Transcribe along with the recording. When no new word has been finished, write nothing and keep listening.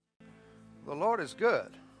The Lord is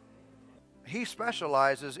good. He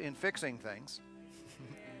specializes in fixing things.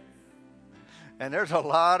 And there's a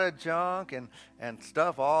lot of junk and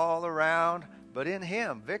stuff all around, but in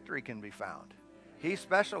Him, victory can be found. He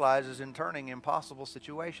specializes in turning impossible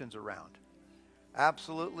situations around.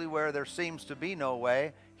 Absolutely, where there seems to be no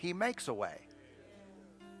way, He makes a way.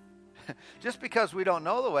 Just because we don't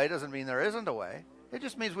know the way doesn't mean there isn't a way. It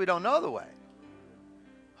just means we don't know the way.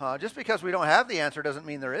 Just because we don't have the answer doesn't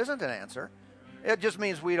mean there isn't an answer. It just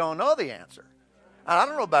means we don't know the answer. And I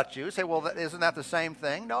don't know about you. Say, well, isn't that the same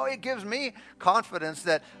thing? No, it gives me confidence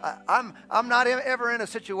that I'm not ever in a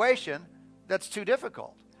situation that's too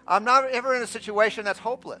difficult. I'm not ever in a situation that's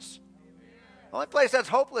hopeless. The only place that's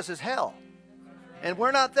hopeless is hell. And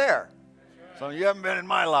we're not there. So you haven't been in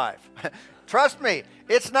my life. Trust me,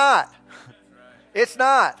 it's not. It's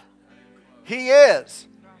not. He is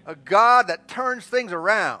a God that turns things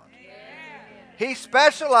around. He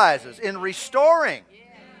specializes in restoring,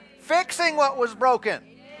 fixing what was broken.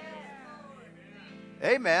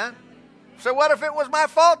 Amen. So what if it was my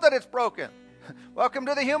fault that it's broken? Welcome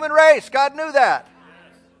to the human race. God knew that.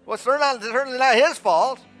 Well, it's certainly not His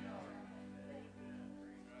fault.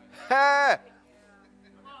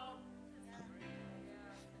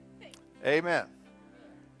 Amen.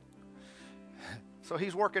 So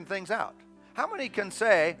He's working things out. How many can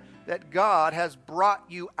say that God has brought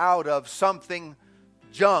you out of something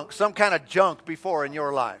junk, some kind of junk before in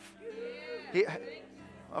your life?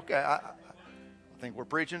 Okay, I think we're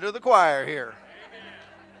preaching to the choir here.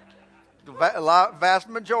 The vast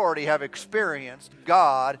majority have experienced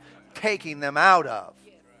God taking them out of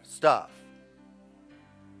stuff.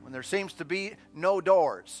 When there seems to be no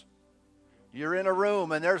doors. You're in a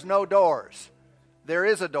room and there's no doors. There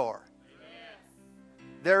is a door.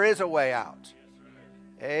 There is a way out.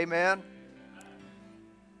 Amen.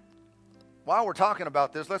 While we're talking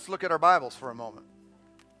about this, let's look at our Bibles for a moment.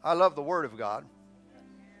 I love the Word of God.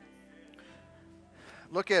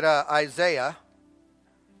 Look at Isaiah.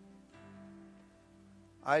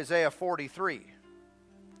 Isaiah 43.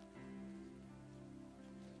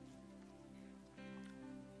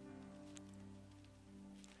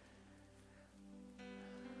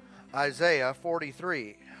 Isaiah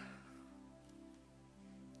 43.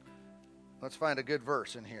 Let's find a good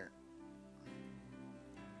verse in here.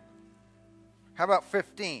 How about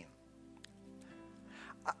 15?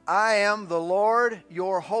 I am the Lord,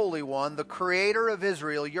 your Holy One, the Creator of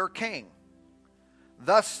Israel, your King.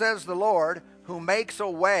 Thus says the Lord, who makes a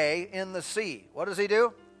way in the sea. What does He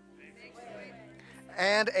do?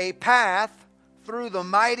 And a path through the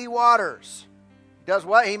mighty waters. Does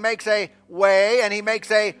what? He makes a way and He makes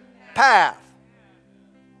a path.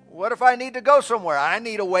 What if I need to go somewhere? I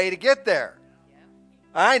need a way to get there.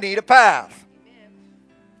 I need a path.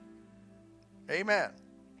 Amen.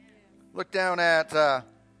 Look down at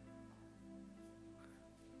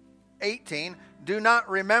 18. Do not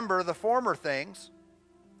remember the former things,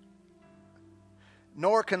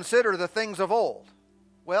 nor consider the things of old.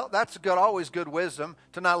 Well, that's good, always good wisdom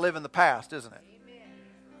to not live in the past, isn't it?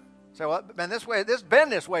 So, well, been this way. This has been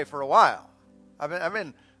this way for a while. I've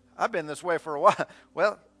been this way for a while.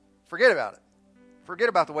 Well, forget about it. Forget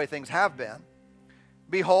about the way things have been.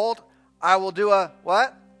 Behold, I will do a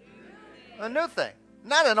what? A new thing.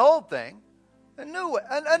 Not an old thing. A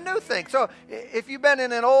new thing. So if you've been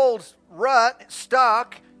in an old rut,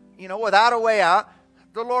 stuck, without a way out,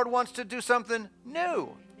 the Lord wants to do something new.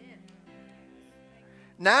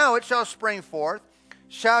 Now it shall spring forth.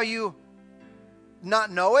 Shall you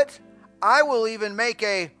not know it? I will even make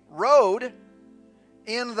a road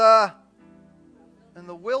in the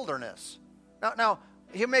wilderness. Now,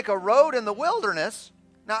 He'll make a road in the wilderness.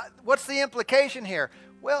 Now, what's the implication here?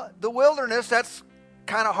 Well, the wilderness, that's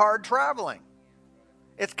kind of hard traveling.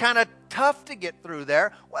 It's kind of tough to get through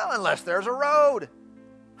there. Well, unless there's a road.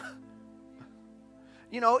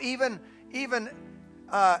 Even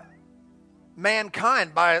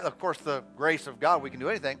mankind, by, of course, the grace of God, we can do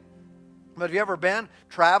anything. But have you ever been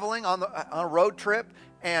traveling on a road trip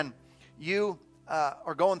and you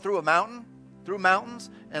are going through mountains,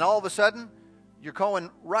 and all of a sudden you're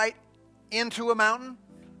going right into a mountain,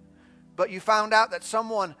 but you found out that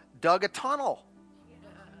someone dug a tunnel,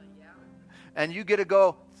 and you get to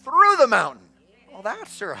go through the mountain. Well,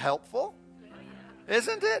 that's sure helpful,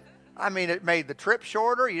 isn't it? I mean, it made the trip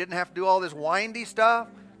shorter. You didn't have to do all this windy stuff.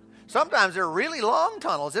 Sometimes they're really long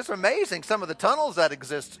tunnels. It's amazing some of the tunnels that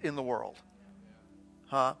exist in the world.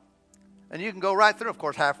 And you can go right through. Of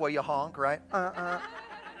course, halfway you honk, right?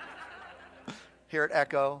 Hear it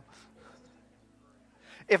echo.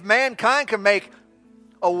 If mankind can make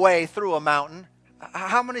a way through a mountain,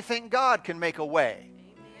 how many think God can make a way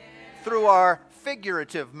through our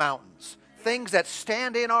figurative mountains, things that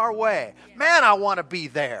stand in our way. Man, I want to be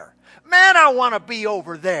there. Man, I want to be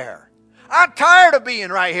over there. I'm tired of being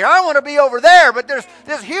right here. I want to be over there, but there's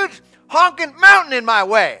this huge honking mountain in my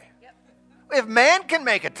way. If man can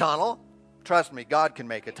make a tunnel, trust me, God can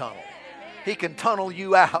make a tunnel. He can tunnel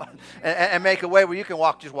you out and make a way where you can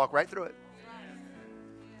just walk right through it.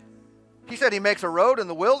 He said he makes a road in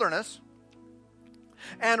the wilderness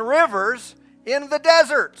and rivers in the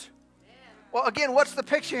desert. Well, again, what's the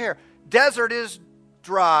picture here? Desert is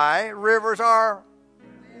dry, rivers are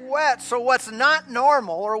wet. So what's not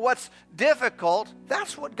normal or what's difficult,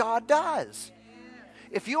 that's what God does.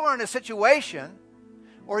 If you are in a situation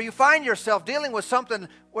or you find yourself dealing with something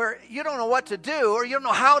where you don't know what to do or you don't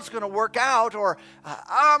know how it's going to work out or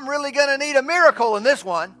I'm really going to need a miracle in this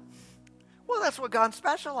one, well, that's what God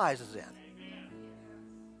specializes in.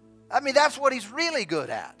 I mean, that's what he's really good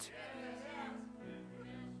at.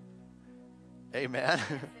 Amen.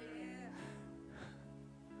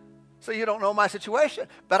 So you don't know my situation.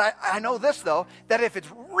 But I know this, though, that if it's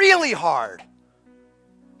really hard,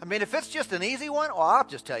 I mean, if it's just an easy one, well, I'll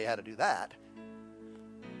just tell you how to do that.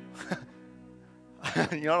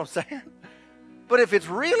 You know what I'm saying? But if it's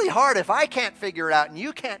really hard, if I can't figure it out and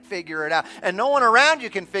you can't figure it out and no one around you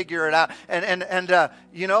can figure it out and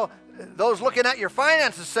you know, those looking at your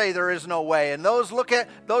finances say there is no way, and those looking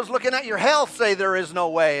at your health say there is no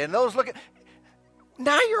way, and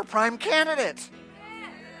now you're a prime candidate.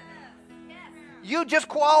 You just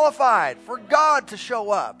qualified for God to show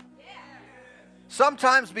up.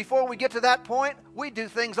 Sometimes before we get to that point, we do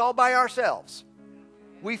things all by ourselves.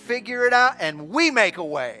 We figure it out and we make a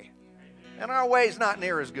way. And our way's not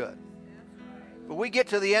near as good. But we get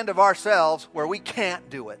to the end of ourselves where we can't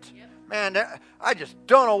do it. Man, I just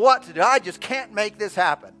don't know what to do. I just can't make this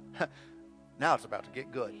happen. Now it's about to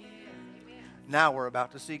get good. Now we're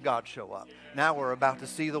about to see God show up. Now we're about to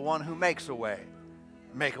see the one who makes a way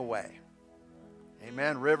make a way.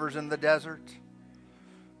 Amen. Rivers in the desert,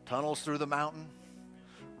 tunnels through the mountain,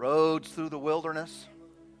 roads through the wilderness.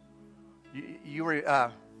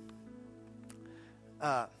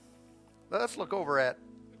 Let's look over at,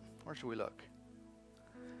 where should we look?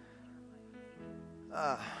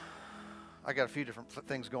 I got a few different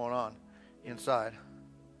things going on inside.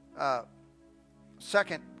 2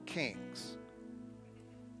 Kings.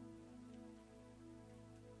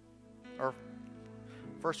 Or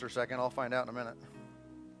first or second, I'll find out in a minute.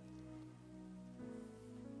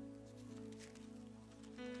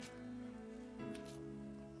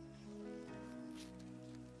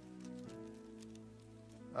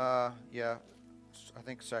 Yeah, I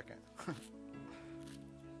think second.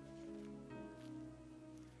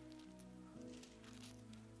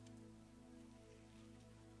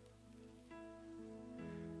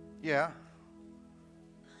 Yeah.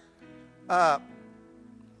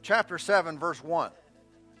 Chapter 7, verse 1.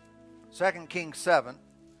 2 Kings 7.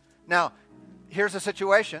 Now, here's the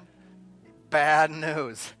situation. Bad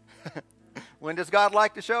news. When does God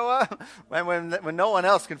like to show up? When no one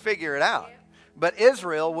else can figure it out. But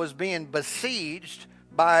Israel was being besieged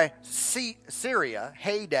by Syria,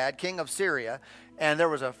 Hadad, king of Syria, and there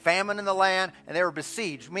was a famine in the land, and they were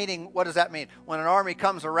besieged, meaning, what does that mean? When an army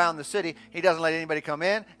comes around the city, he doesn't let anybody come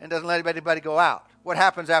in and doesn't let anybody go out. What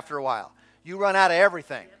happens after a while? You run out of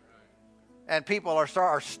everything. And people are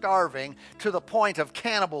starving to the point of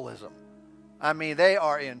cannibalism. I mean, they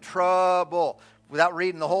are in trouble. Without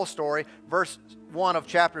reading the whole story, verse 1 of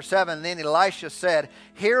chapter 7, then Elisha said,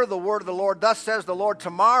 hear the word of the Lord. Thus says the Lord,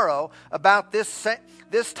 tomorrow about this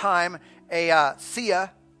time a seah,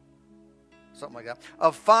 something like that,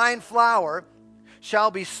 of fine flour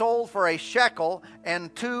shall be sold for a shekel,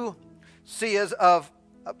 and 2 seahs of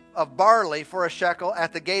barley for a shekel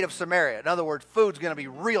at the gate of Samaria. In other words, food's going to be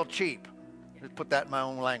real cheap. Let's put that in my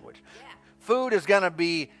own language. Yeah. Food is going to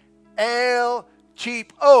be el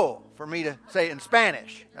cheapo, for me to say it in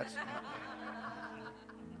Spanish. That's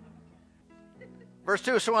Verse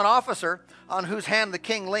 2, so an officer on whose hand the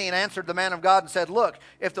king leaned answered the man of God and said, look,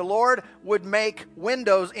 if the Lord would make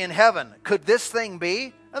windows in heaven, could this thing be?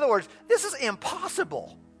 In other words, this is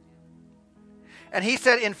impossible. And he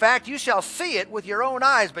said, in fact, you shall see it with your own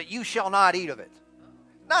eyes, but you shall not eat of it.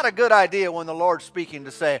 Not a good idea when the Lord's speaking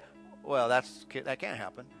to say, well, that can't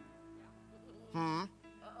happen.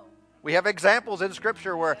 We have examples in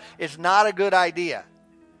Scripture where it's not a good idea.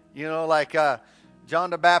 You know, like John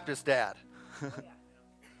the Baptist's dad.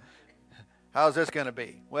 How's this going to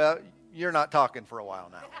be? Well, you're not talking for a while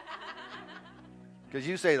now. Because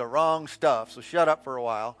you say the wrong stuff, so shut up for a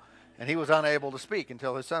while. And he was unable to speak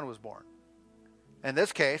until his son was born. In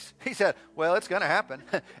this case, he said, well, it's going to happen,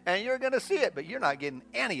 and you're going to see it, but you're not getting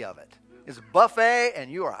any of it. It's a buffet,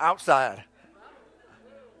 and you are outside.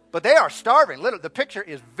 But they are starving. Literally, the picture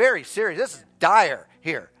is very serious. This is dire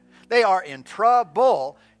here. They are in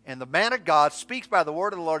trouble, and the man of God speaks by the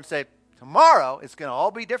word of the Lord and says, tomorrow it's going to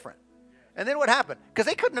all be different. And then what happened? Because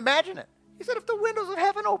they couldn't imagine it. He said, if the windows of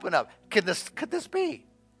heaven open up, could this be?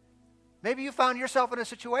 Maybe you found yourself in a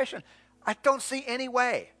situation. I don't see any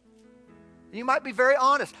way. You might be very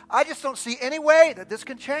honest. I just don't see any way that this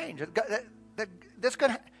can change, that this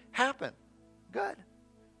can happen. Good.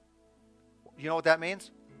 You know what that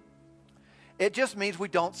means? It just means we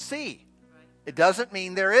don't see. It doesn't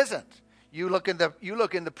mean there isn't. You look in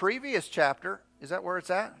the previous chapter. Is that where it's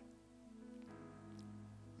at?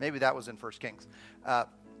 Maybe that was in 1 Kings.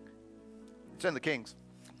 It's in the Kings.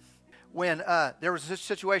 When there was this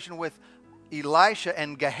situation with Elisha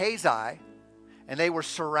and Gehazi, and they were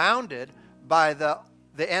surrounded by the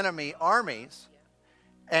enemy armies,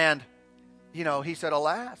 and he said,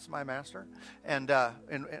 alas, my master, and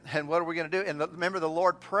what are we going to do? And remember, the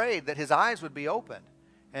Lord prayed that his eyes would be opened,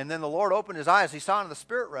 and then the Lord opened his eyes. He saw in the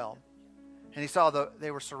spirit realm, and he saw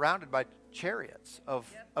they were surrounded by chariots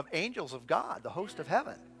of angels of God, the host of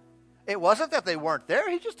heaven. It wasn't that they weren't there.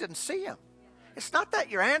 He just didn't see them. It's not that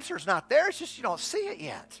your answer's not there. It's just you don't see it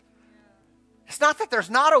yet. It's not that there's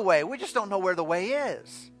not a way. We just don't know where the way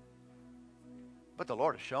is. But the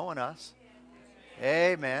Lord is showing us.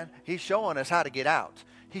 Amen. He's showing us how to get out.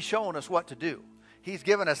 He's showing us what to do. He's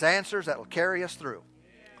given us answers that will carry us through.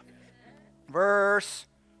 Verse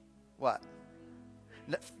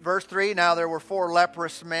 3, now there were 4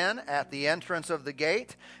 leprous men at the entrance of the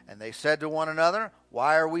gate, and they said to one another,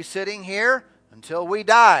 why are we sitting here until we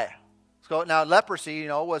die? So now leprosy,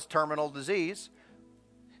 was terminal disease.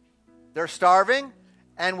 They're starving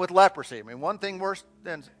and with leprosy. I mean, one thing worse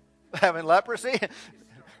than having leprosy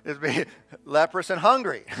is being leprous and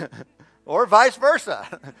hungry. Or vice versa.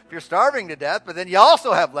 If you're starving to death, but then you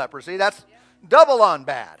also have leprosy, that's double on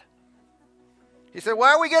bad. He said,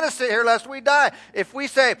 why are we going to sit here lest we die? If we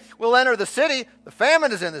say we'll enter the city, the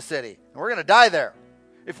famine is in the city, and we're going to die there.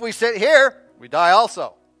 If we sit here, we die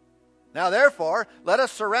also. Now therefore, let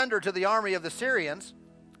us surrender to the army of the Syrians.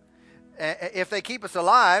 If they keep us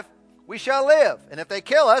alive, we shall live. And if they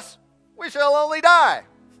kill us, we shall only die.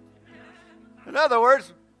 In other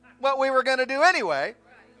words, what we were going to do anyway,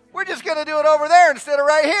 we're just going to do it over there instead of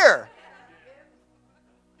right here.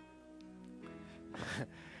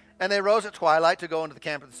 And they rose at twilight to go into the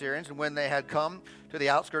camp of the Syrians. And when they had come to the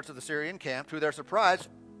outskirts of the Syrian camp, to their surprise,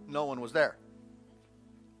 no one was there.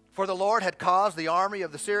 For the Lord had caused the army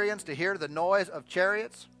of the Syrians to hear the noise of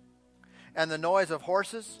chariots and the noise of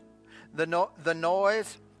horses, the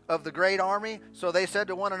noise of the great army. So they said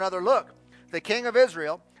to one another, look, the king of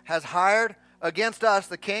Israel has hired against us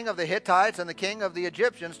the king of the Hittites and the king of the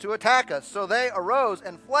Egyptians to attack us. So they arose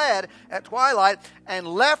and fled at twilight and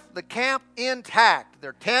left the camp intact,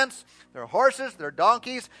 their tents, their horses, their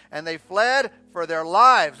donkeys, and they fled for their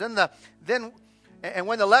lives. And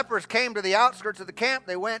when the lepers came to the outskirts of the camp,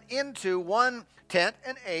 they went into one tent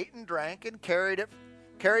and ate and drank and carried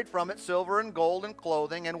from it silver and gold and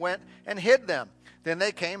clothing and went and hid them. Then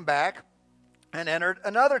they came back and entered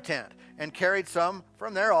another tent and carried some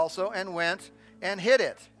from there also and went and hid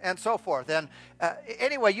it, and so forth. And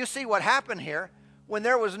anyway, you see what happened here. When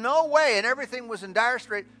there was no way and everything was in dire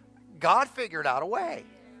strait, God figured out a way.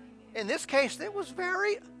 In this case, it was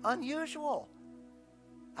very unusual.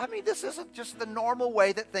 I mean, this isn't just the normal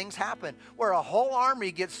way that things happen, where a whole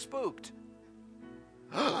army gets spooked.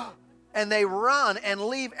 And they run and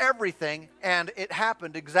leave everything, and it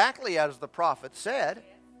happened exactly as the prophet said,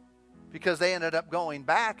 because they ended up going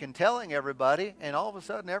back and telling everybody, and all of a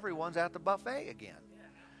sudden everyone's at the buffet again.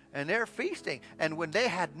 And they're feasting. And when they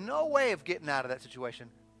had no way of getting out of that situation,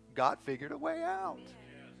 God figured a way out.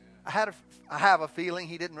 I have a feeling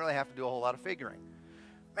he didn't really have to do a whole lot of figuring.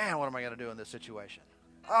 Man, what am I going to do in this situation?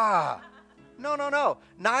 No.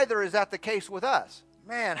 Neither is that the case with us.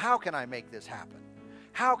 Man, how can I make this happen?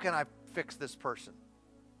 How can I fix this person?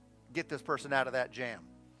 Get this person out of that jam?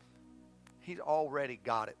 He's already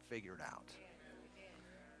got it figured out.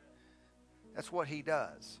 That's what he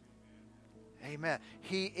does. Amen.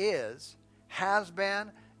 He is, has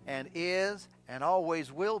been, and is, and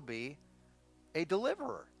always will be a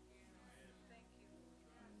deliverer.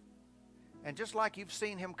 And just like you've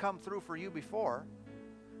seen him come through for you before,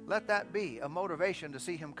 let that be a motivation to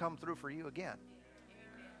see him come through for you again.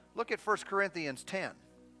 Look at 1 Corinthians 10.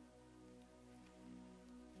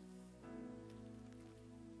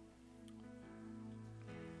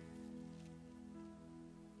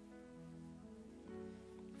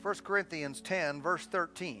 1 Corinthians 10, verse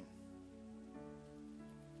 13.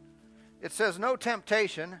 It says, no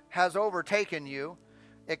temptation has overtaken you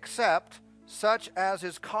except such as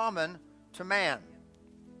is common to man.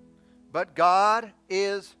 But God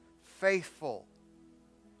is faithful,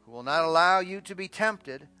 who will not allow you to be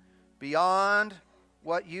tempted beyond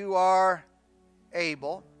what you are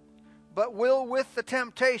able, but with the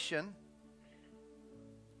temptation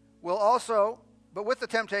will also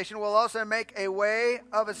make a way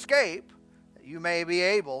of escape that you may be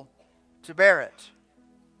able to bear it.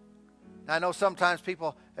 Now, I know sometimes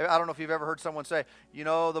people, I don't know if you've ever heard someone say,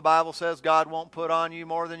 the Bible says God won't put on you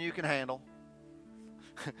more than you can handle.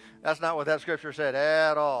 That's not what that scripture said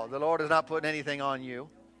at all. The Lord is not putting anything on you.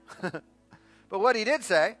 But what he did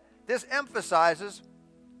say, this emphasizes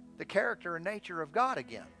the character and nature of God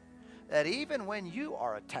again. That even when you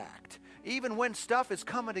are attacked, even when stuff is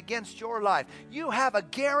coming against your life, you have a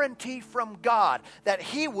guarantee from God that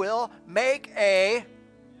he will make a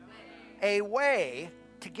way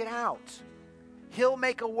to get out. He'll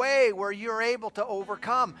make a way where you're able to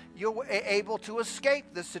overcome. You're able to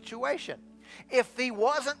escape this situation. If he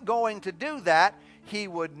wasn't going to do that, he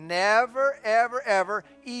would never, ever, ever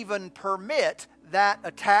even permit that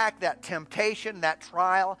attack, that temptation, that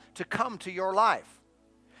trial to come to your life.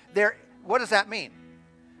 What does that mean?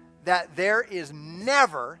 That there is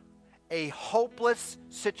never a hopeless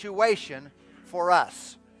situation for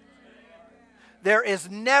us. There is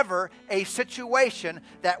never a situation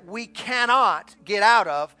that we cannot get out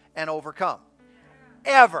of and overcome.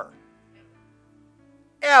 Ever.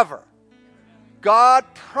 Ever. God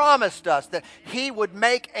promised us that he would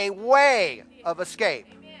make a way of escape.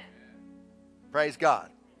 Praise God.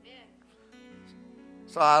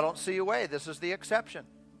 So I don't see a way. This is the exception.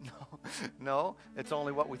 No, it's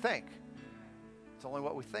only what we think. It's only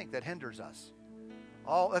what we think that hinders us.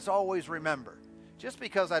 Let's always remember. Just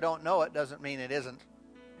because I don't know it doesn't mean it isn't.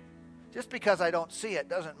 Just because I don't see it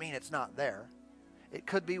doesn't mean it's not there. It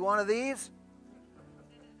could be one of these,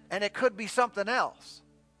 and it could be something else.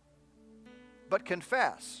 But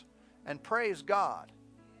confess and praise God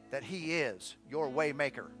that he is your way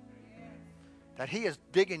maker. That he is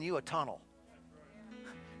digging you a tunnel.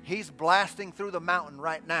 He's blasting through the mountain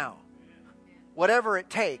right now. Whatever it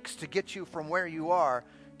takes to get you from where you are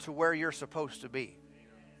to where you're supposed to be.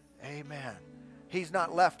 Amen. He's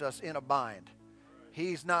not left us in a bind.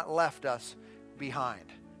 He's not left us behind.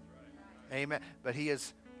 Amen. But he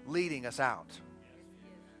is leading us out.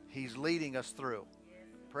 He's leading us through.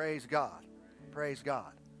 Praise God. Praise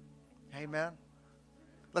God. Amen.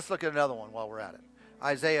 Let's look at another one while we're at it.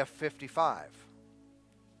 Isaiah 55.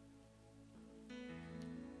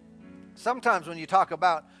 Sometimes when you talk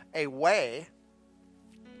about a way,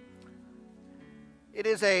 it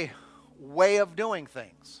is a way of doing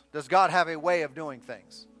things. Does God have a way of doing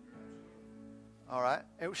things? All right.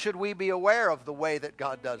 Should we be aware of the way that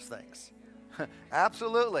God does things?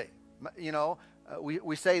 Absolutely.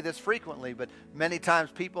 We say this frequently, but many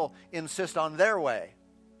times people insist on their way.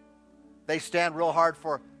 They stand real hard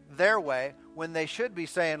for their way when they should be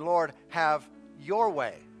saying, Lord, have your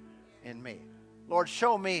way in me. Lord,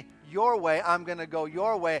 show me your way. I'm going to go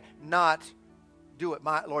your way, not do it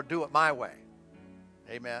Lord, do it my way.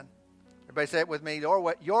 Amen. Everybody say it with me. Your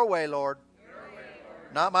way, Lord. Your way, Lord.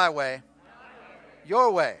 Not my way.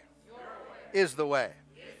 Your way is the way.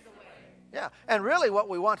 Yeah, and really what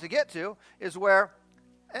we want to get to is where,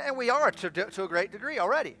 and we are to a great degree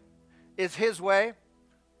already, is his way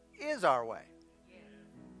is our way.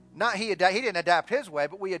 Not he didn't adapt his way,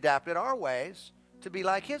 but we adapted our ways to be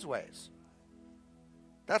like his ways.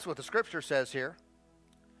 That's what the scripture says here.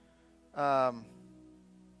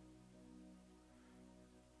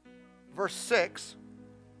 Verse 6,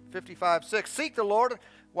 55:6. Seek the Lord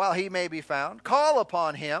while he may be found. Call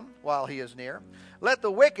upon him while he is near. Let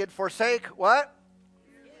the wicked forsake what?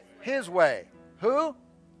 His way. Who?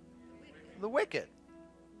 The wicked.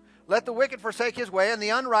 Let the wicked forsake his way, and the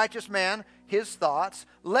unrighteous man his thoughts.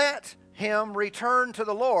 Let him return to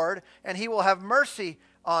the Lord, and he will have mercy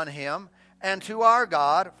on him, and to our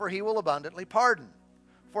God, for he will abundantly pardon.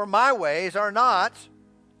 For my ways are not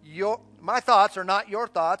my thoughts are not your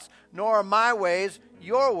thoughts, nor are my ways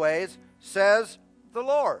your ways, says the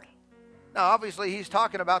Lord. Now, obviously, he's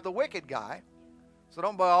talking about the wicked guy. So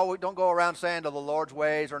don't go around saying that the Lord's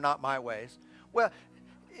ways are not my ways. Well,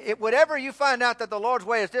 whatever you find out that the Lord's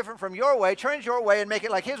way is different from your way, change your way and make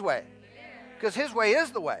it like his way. Because his way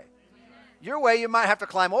is the way. Your way, you might have to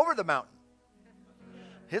climb over the mountain.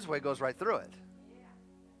 His way goes right through it.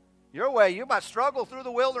 Your way, you might struggle through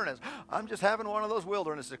the wilderness. I'm just having one of those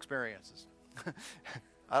wilderness experiences.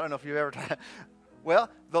 I don't know if you've ever tried. Well,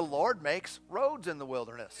 the Lord makes roads in the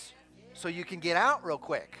wilderness so you can get out real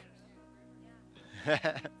quick.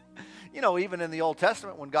 Even in the Old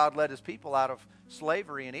Testament, when God led his people out of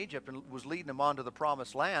slavery in Egypt and was leading them onto the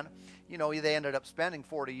promised land, they ended up spending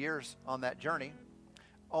 40 years on that journey.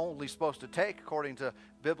 Only supposed to take, according to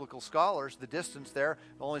biblical scholars, the distance there,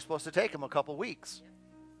 only supposed to take them a couple weeks.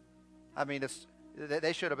 I mean,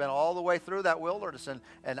 they should have been all the way through that wilderness.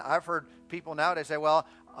 And I've heard people nowadays say, well,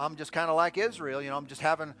 I'm just kind of like Israel. I'm just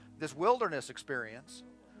having this wilderness experience.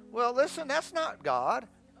 Well, listen, that's not God.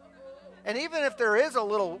 And even if there is a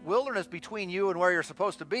little wilderness between you and where you're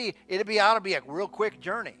supposed to be, ought to be a real quick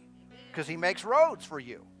journey because he makes roads for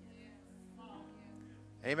you.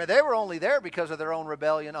 Amen. They were only there because of their own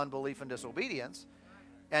rebellion, unbelief, and disobedience.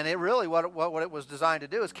 And it really, what it was designed to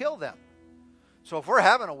do is kill them. So if we're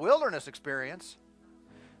having a wilderness experience,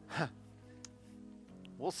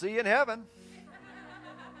 we'll see you in heaven.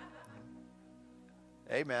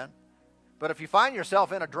 Amen. But if you find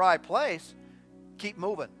yourself in a dry place, keep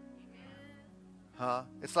moving.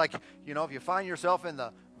 It's like, if you find yourself in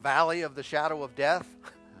the valley of the shadow of death,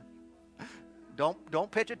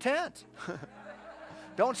 don't pitch a tent.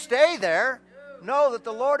 Don't stay there. Know that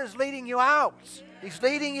the Lord is leading you out. He's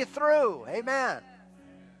leading you through. Amen.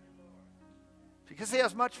 Because he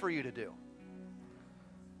has much for you to do.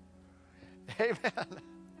 Amen.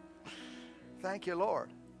 Thank you, Lord.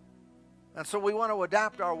 And so we want to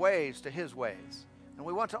adapt our ways to his ways. And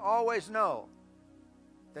we want to always know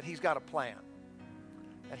that he's got a plan.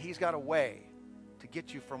 That he's got a way to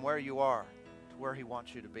get you from where you are to where he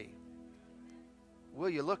wants you to be. Will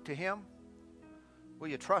you look to him? Will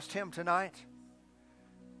you trust him tonight?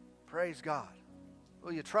 Praise God.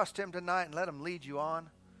 Will you trust him tonight and let him lead you on?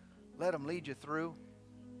 Let him lead you through?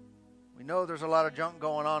 We know there's a lot of junk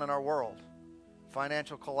going on in our world.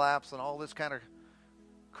 Financial collapse and all this kind of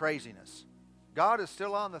craziness. God is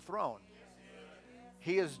still on the throne.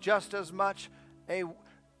 He is just as much a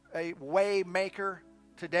way maker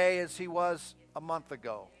today as he was a month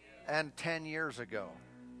ago and 10 years ago.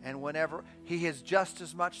 And whenever, he is just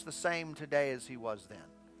as much the same today as he was then.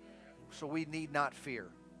 So we need not fear.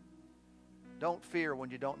 Don't fear when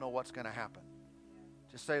you don't know what's going to happen.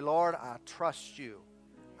 Just say, Lord, I trust you.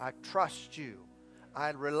 I trust you. I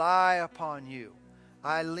rely upon you.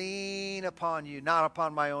 I lean upon you, not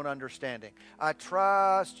upon my own understanding. I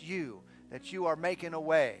trust you that you are making a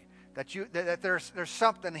way, that there's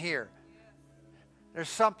something here. There's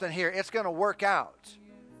something here. It's going to work out.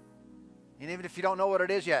 And even if you don't know what it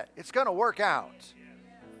is yet, it's going to work out.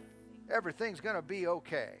 Everything's going to be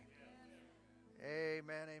okay.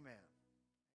 Amen, amen.